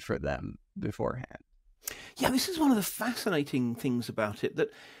affinity for them beforehand. Yeah, this is one of the fascinating things about it, that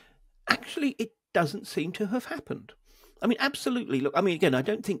actually it doesn't seem to have happened. Absolutely. Look, again, I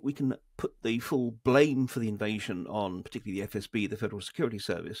don't think we can put the full blame for the invasion on particularly the FSB, the Federal Security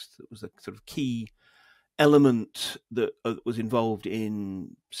Service. That was the sort of key element that was involved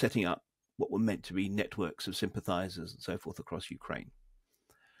in setting up what were meant to be networks of sympathizers and so forth across Ukraine.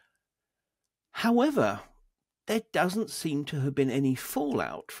 However, there doesn't seem to have been any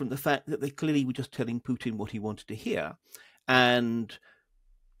fallout from the fact that they clearly were just telling Putin what he wanted to hear, and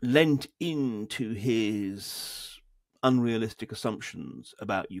lent into his unrealistic assumptions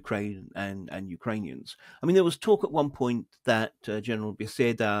about Ukraine and Ukrainians. There was talk at one point that General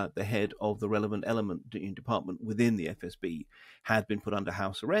Beseda, the head of the relevant department within the FSB, had been put under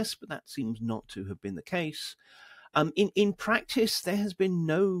house arrest, but that seems not to have been the case. In practice, there has been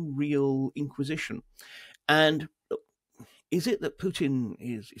no real inquisition. And look, is it that Putin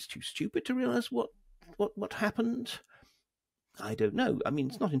is too stupid to realize what happened? I don't know.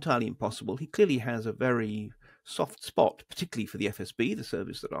 It's not entirely impossible. He clearly has a very soft spot, particularly for the FSB, the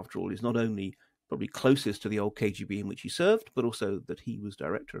service that, after all, is not only probably closest to the old KGB in which he served, but also that he was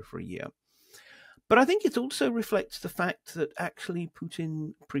director for a year. But I think it also reflects the fact that actually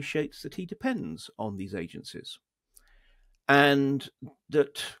Putin appreciates that he depends on these agencies, and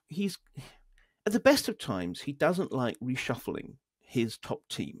that he's, at the best of times, he doesn't like reshuffling his top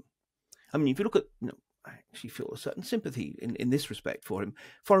team. If you look at, I actually feel a certain sympathy in this respect for him.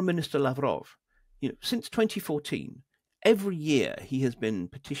 Foreign Minister Lavrov, since 2014, every year he has been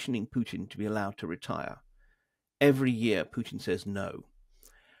petitioning Putin to be allowed to retire. Every year Putin says no.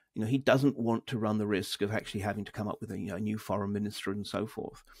 He doesn't want to run the risk of actually having to come up with a new foreign minister and so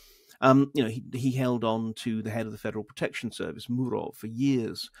forth. He held on to the head of the Federal Protection Service, Murov, for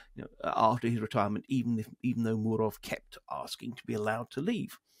years, after his retirement, even though Murov kept asking to be allowed to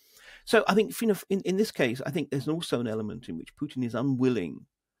leave. So I think, in this case, I think there's also an element in which Putin is unwilling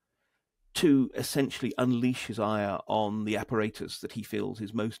to essentially unleash his ire on the apparatus that he feels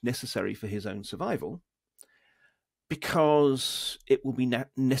is most necessary for his own survival, because it will be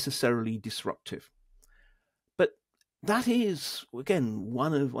necessarily disruptive. But that is, again,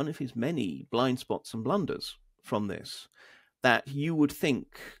 one of his many blind spots and blunders from this, that you would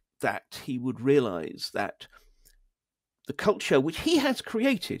think that he would realize that the culture which he has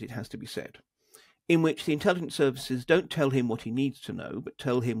created, it has to be said, in which the intelligence services don't tell him what he needs to know, but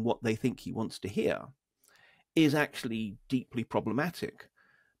tell him what they think he wants to hear, is actually deeply problematic.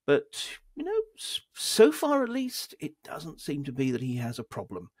 But, so far at least, it doesn't seem to be that he has a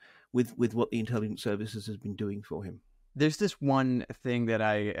problem with what the intelligence services has been doing for him. There's this one thing that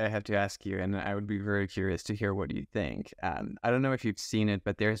I have to ask you, and I would be very curious to hear what you think. I don't know if you've seen it,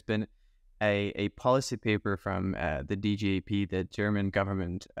 but there's been a policy paper from the DGAP, the German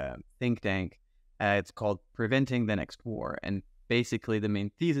government think tank. It's called Preventing the Next War. And basically the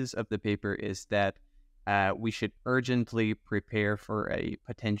main thesis of the paper is that we should urgently prepare for a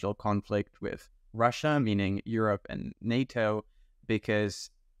potential conflict with Russia, meaning Europe and NATO, because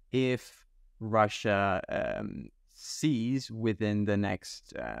if Russia sees within the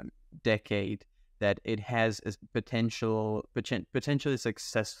next decade that it has a potentially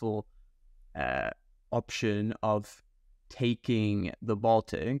successful option of taking the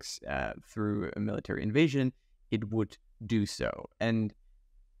Baltics through a military invasion, it would do so. And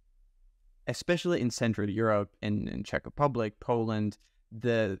especially in Central Europe, in Czech Republic, Poland,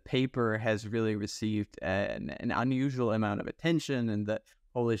 the paper has really received an unusual amount of attention, and the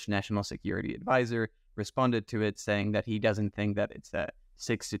Polish National Security Advisor responded to it saying that he doesn't think that it's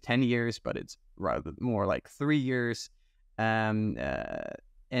 6 to 10 years, but it's rather more like 3 years. And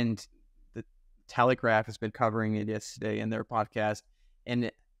the Telegraph has been covering it yesterday in their podcast. And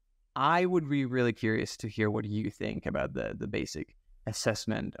I would be really curious to hear what you think about the basic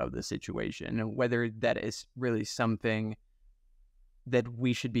assessment of the situation, and whether that is really something that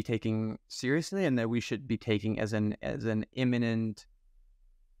we should be taking seriously and that we should be taking as an imminent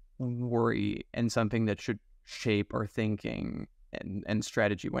worry and something that should shape our thinking and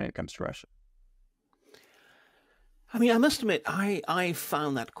strategy when it comes to Russia. I mean, I must admit, I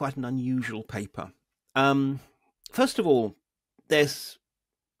found that quite an unusual paper. First of all, there's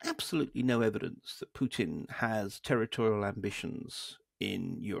absolutely no evidence that Putin has territorial ambitions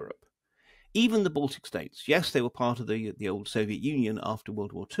in Europe. Even the Baltic states, yes, they were part of the old Soviet Union after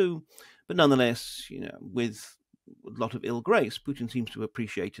World War II, but nonetheless, with a lot of ill grace, Putin seems to have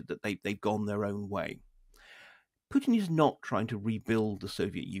appreciated that they've gone their own way. Putin is not trying to rebuild the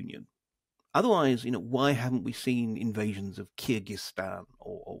Soviet Union. Otherwise, why haven't we seen invasions of Kyrgyzstan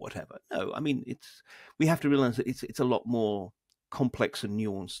or whatever? No, I mean, we have to realize that it's a lot more complex and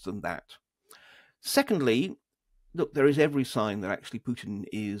nuanced than that. Secondly, look, there is every sign that actually Putin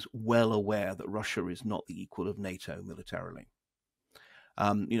is well aware that Russia is not the equal of NATO militarily.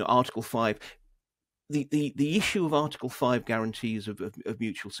 Article 5, the issue of Article 5 guarantees of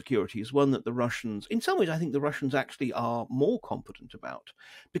mutual security is one that the Russians, in some ways, I think the Russians actually are more competent about,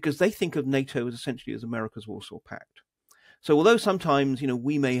 because they think of NATO as essentially as America's Warsaw Pact. So although sometimes,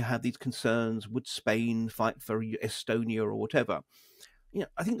 we may have these concerns, would Spain fight for Estonia or whatever,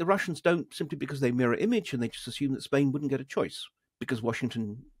 I think the Russians don't, simply because they mirror image and they just assume that Spain wouldn't get a choice because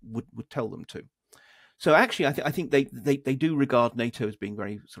Washington would tell them to. So actually, I think they do regard NATO as being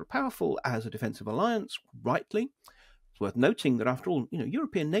very sort of powerful as a defensive alliance, rightly. It's worth noting that after all,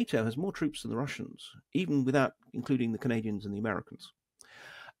 European NATO has more troops than the Russians, even without including the Canadians and the Americans.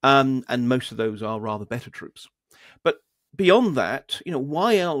 And most of those are rather better troops. But beyond that,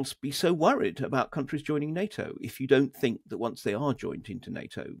 why else be so worried about countries joining NATO if you don't think that once they are joined into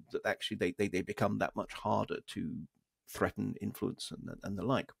NATO, that actually they become that much harder to threaten, influence, and the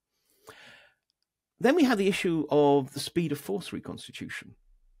like. Then we have the issue of the speed of force reconstitution.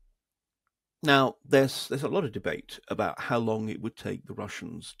 Now, there's a lot of debate about how long it would take the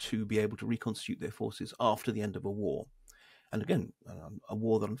Russians to be able to reconstitute their forces after the end of a war. And again, a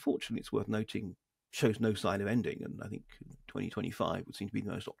war that, unfortunately, it's worth noting, shows no sign of ending. And I think 2025 would seem to be the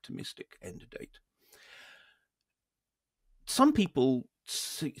most optimistic end date. Some people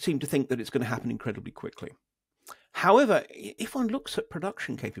seem to think that it's going to happen incredibly quickly. However, if one looks at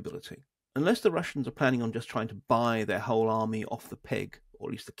production capability, unless the Russians are planning on just trying to buy their whole army off the peg, or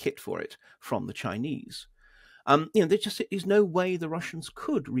at least the kit for it, from the Chinese, there just is no way the Russians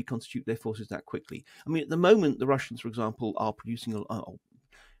could reconstitute their forces that quickly. I mean, at the moment, the Russians, for example, are producing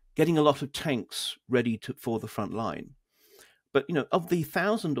getting a lot of tanks ready for the front line. But of the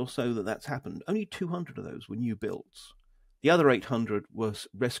 1,000 or so that's happened, only 200 of those were new builds. The other 800 was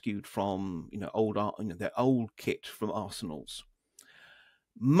rescued from their old kit from arsenals,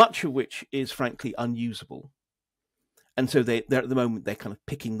 much of which is frankly unusable. And so they're at the moment they're kind of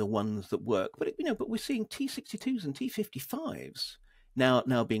picking the ones that work. But but we're seeing T-62s and T-55s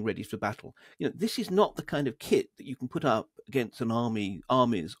now being ready for battle. This is not the kind of kit that you can put up against an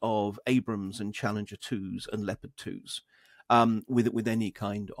armies of Abrams and Challenger 2s and Leopard 2s. With any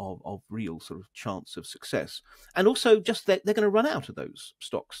kind of real sort of chance of success. And also just they're going to run out of those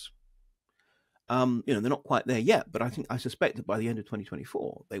stocks. They're not quite there yet, but I suspect that by the end of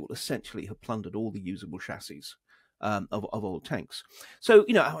 2024, they will essentially have plundered all the usable chassis of old tanks. So,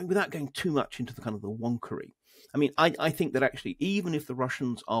 without going too much into the kind of the wonkery, I think that actually, even if the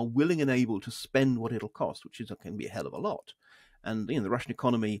Russians are willing and able to spend what it'll cost, which can be a hell of a lot, and the Russian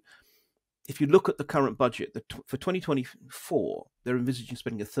economy, if you look at the current budget, for 2024, they're envisaging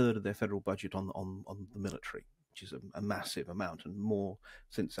spending a third of their federal budget on the military, which is a massive amount, and more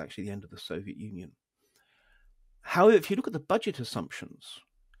since actually the end of the Soviet Union. However, if you look at the budget assumptions,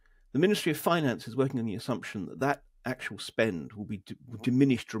 the Ministry of Finance is working on the assumption that actual spend will be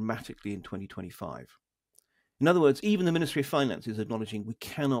diminished dramatically in 2025. In other words, even the Ministry of Finance is acknowledging we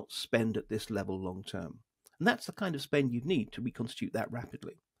cannot spend at this level long term. And that's the kind of spend you'd need to reconstitute that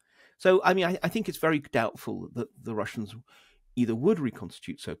rapidly. So, I think it's very doubtful that the Russians either would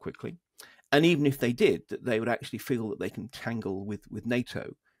reconstitute so quickly, and even if they did, that they would actually feel that they can tangle with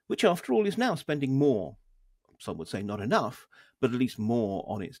NATO, which after all is now spending more, some would say not enough, but at least more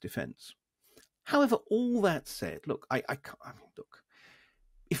on its defense. However, all that said, look, look,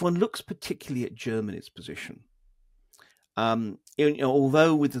 if one looks particularly at Germany's position,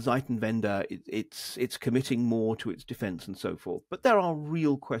 although with the Zeitenwende, it's committing more to its defense and so forth, but there are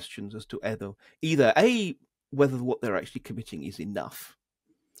real questions as to either A, whether what they're actually committing is enough,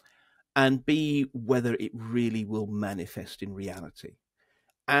 and B, whether it really will manifest in reality.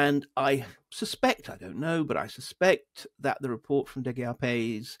 And I suspect, I don't know, but I suspect that the report from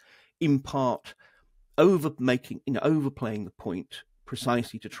Galeotti is in part overplaying the point,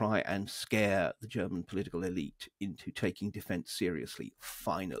 precisely to try and scare the German political elite into taking defense seriously,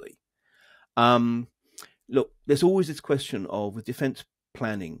 finally. Look, there's always this question of, with defense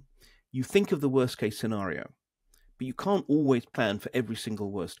planning, you think of the worst case scenario, but you can't always plan for every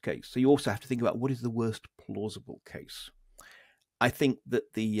single worst case. So you also have to think about what is the worst plausible case. I think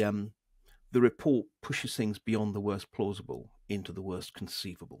that the report pushes things beyond the worst plausible into the worst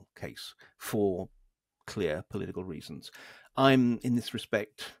conceivable case for clear political reasons. I'm, in this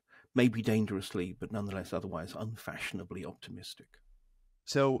respect, maybe dangerously, but nonetheless otherwise unfashionably optimistic.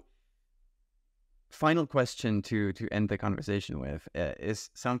 So, final question to end the conversation with is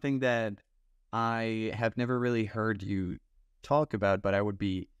something that I have never really heard you talk about, but I would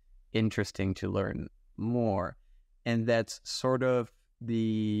be interesting to learn more. And that's sort of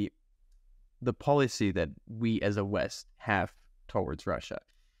the policy that we as a West have towards Russia.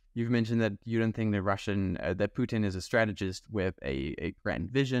 You've mentioned that you don't think that Putin is a strategist with a grand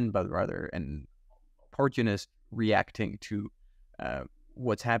vision, but rather an opportunist reacting to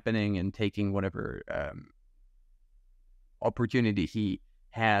what's happening and taking whatever opportunity he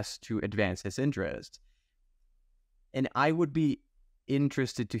has to advance his interests. And I would be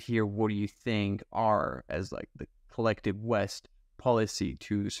interested to hear what do you think are, as like the collective West policy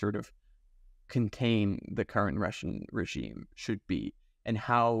to sort of contain the current Russian regime should be, and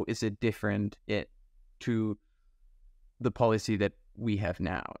how is it different to the policy that we have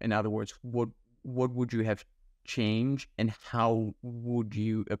now? In other words, what would you have changed, and how would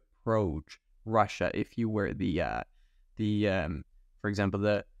you approach Russia if you were for example,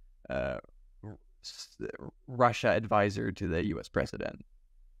 the Russia advisor to the U.S. president?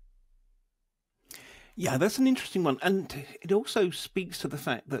 Yeah, that's an interesting one, and it also speaks to the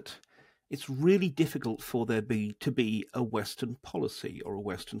fact that it's really difficult for there to be a Western policy or a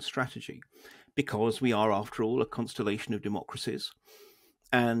Western strategy, because we are, after all, a constellation of democracies,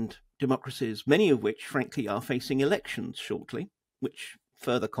 and democracies, many of which, frankly, are facing elections shortly, which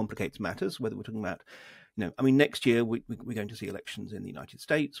further complicates matters, whether we're talking about, next year we're going to see elections in the United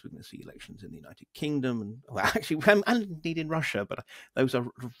States, we're going to see elections in the United Kingdom, and indeed in Russia, but those are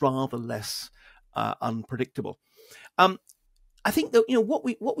rather less unpredictable. I think that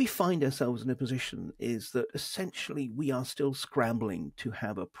what we find ourselves in a position is that essentially we are still scrambling to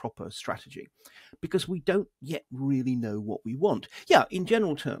have a proper strategy, because we don't yet really know what we want. Yeah, in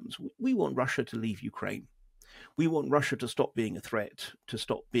general terms, we want Russia to leave Ukraine. We want Russia to stop being a threat, to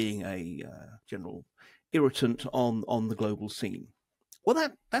stop being a general irritant on the global scene. Well,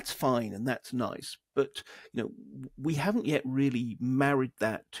 that's fine and that's nice, but we haven't yet really married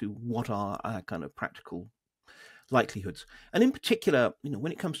that to what are our kind of practical likelihoods. And in particular,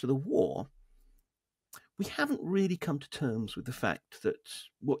 when it comes to the war, we haven't really come to terms with the fact that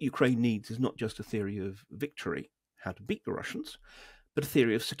what Ukraine needs is not just a theory of victory, how to beat the Russians, but a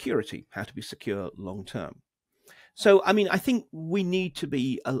theory of security, how to be secure long term. So, I think we need to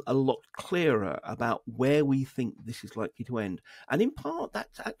be a lot clearer about where we think this is likely to end. And in part,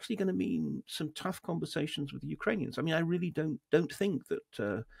 that's actually going to mean some tough conversations with the Ukrainians. I really don't think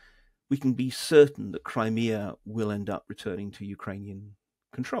that we can be certain that Crimea will end up returning to Ukrainian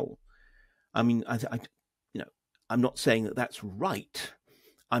control. I'm not saying that that's right.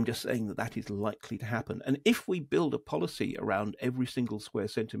 I'm just saying that that is likely to happen. And if we build a policy around every single square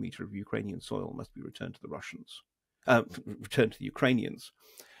centimeter of Ukrainian soil must be returned to the Russians, returned to the Ukrainians,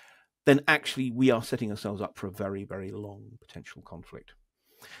 then actually we are setting ourselves up for a very, very long potential conflict.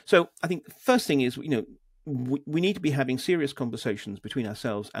 So I think the first thing is, we need to be having serious conversations between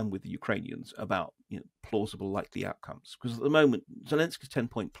ourselves and with the Ukrainians about plausible likely outcomes. Because at the moment, Zelensky's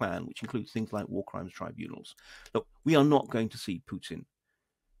 10-point plan, which includes things like war crimes tribunals, look, we are not going to see Putin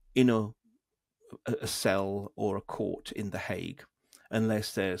in a cell or a court in The Hague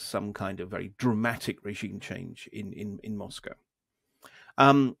unless there's some kind of very dramatic regime change in Moscow.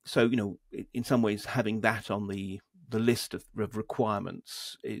 So, in some ways, having that on the list of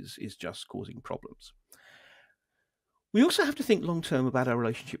requirements is just causing problems. We also have to think long-term about our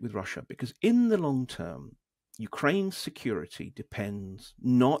relationship with Russia, because in the long term, Ukraine's security depends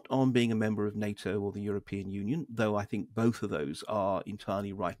not on being a member of NATO or the European Union, though I think both of those are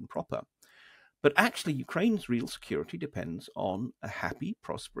entirely right and proper. But actually, Ukraine's real security depends on a happy,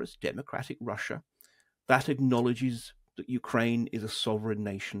 prosperous, democratic Russia that acknowledges that Ukraine is a sovereign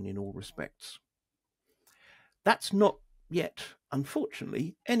nation in all respects. That's not yet,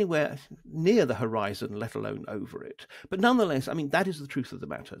 unfortunately, anywhere near the horizon, let alone over it. But nonetheless, that is the truth of the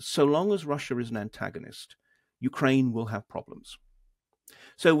matter. So long as Russia is an antagonist, Ukraine will have problems.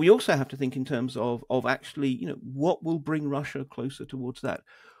 So we also have to think in terms of actually, what will bring Russia closer towards that.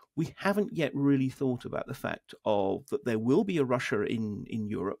 We haven't yet really thought about the fact that there will be a Russia in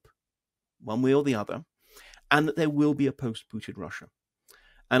Europe, one way or the other, and that there will be a post-Putin Russia.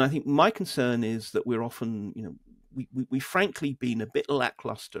 And I think my concern is that we're often, we've frankly been a bit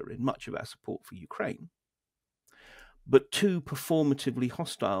lackluster in much of our support for Ukraine, but too performatively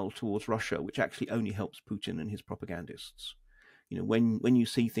hostile towards Russia, which actually only helps Putin and his propagandists. When you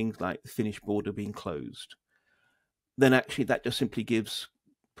see things like the Finnish border being closed, then actually that just simply gives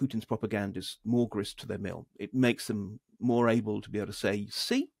Putin's propagandists more grist to their mill. It makes them more able to be able to say,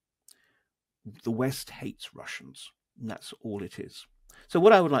 see, the West hates Russians, and that's all it is. So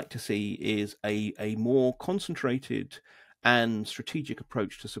what I would like to see is a more concentrated and strategic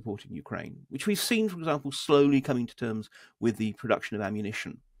approach to supporting Ukraine, which we've seen, for example, slowly coming to terms with the production of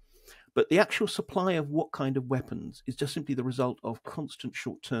ammunition. But the actual supply of what kind of weapons is just simply the result of constant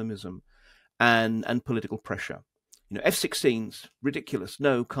short-termism and political pressure. F-16s, ridiculous.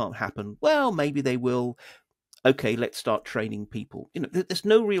 No, can't happen. Well, maybe they will. Okay, let's start training people. There's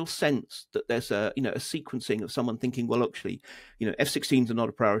no real sense that there's a sequencing of someone thinking, well, actually, F-16s are not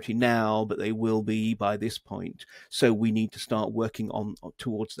a priority now, but they will be by this point. So we need to start working on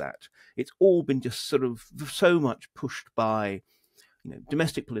towards that. It's all been just sort of so much pushed by,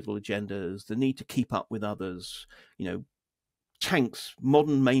 domestic political agendas, the need to keep up with others, tanks,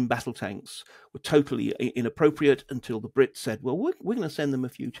 modern main battle tanks were totally inappropriate until the Brits said, well, we're going to send them a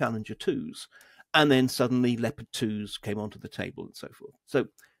few Challenger 2s. And then suddenly Leopard 2s came onto the table and so forth. So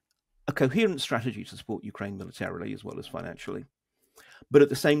a coherent strategy to support Ukraine militarily as well as financially, but at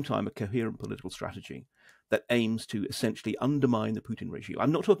the same time, a coherent political strategy that aims to essentially undermine the Putin regime.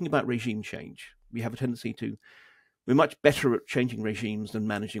 I'm not talking about regime change. We have a tendency we're much better at changing regimes than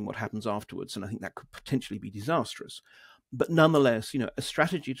managing what happens afterwards. And I think that could potentially be disastrous. But nonetheless, a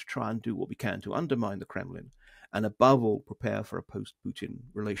strategy to try and do what we can to undermine the Kremlin, and above all, prepare for a post-Putin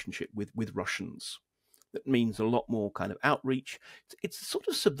relationship with Russians. That means a lot more kind of outreach. It's a sort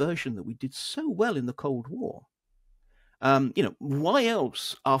of subversion that we did so well in the Cold War. Why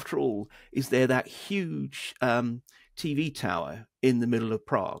else, after all, is there that huge TV tower in the middle of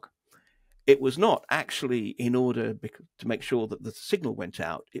Prague? It was not actually in order to make sure that the signal went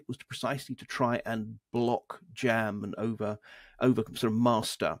out. It was precisely to try and block, jam, and over sort of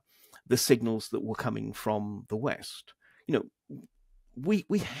master the signals that were coming from the West.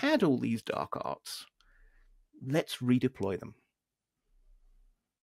 We had all these dark arts. Let's redeploy them.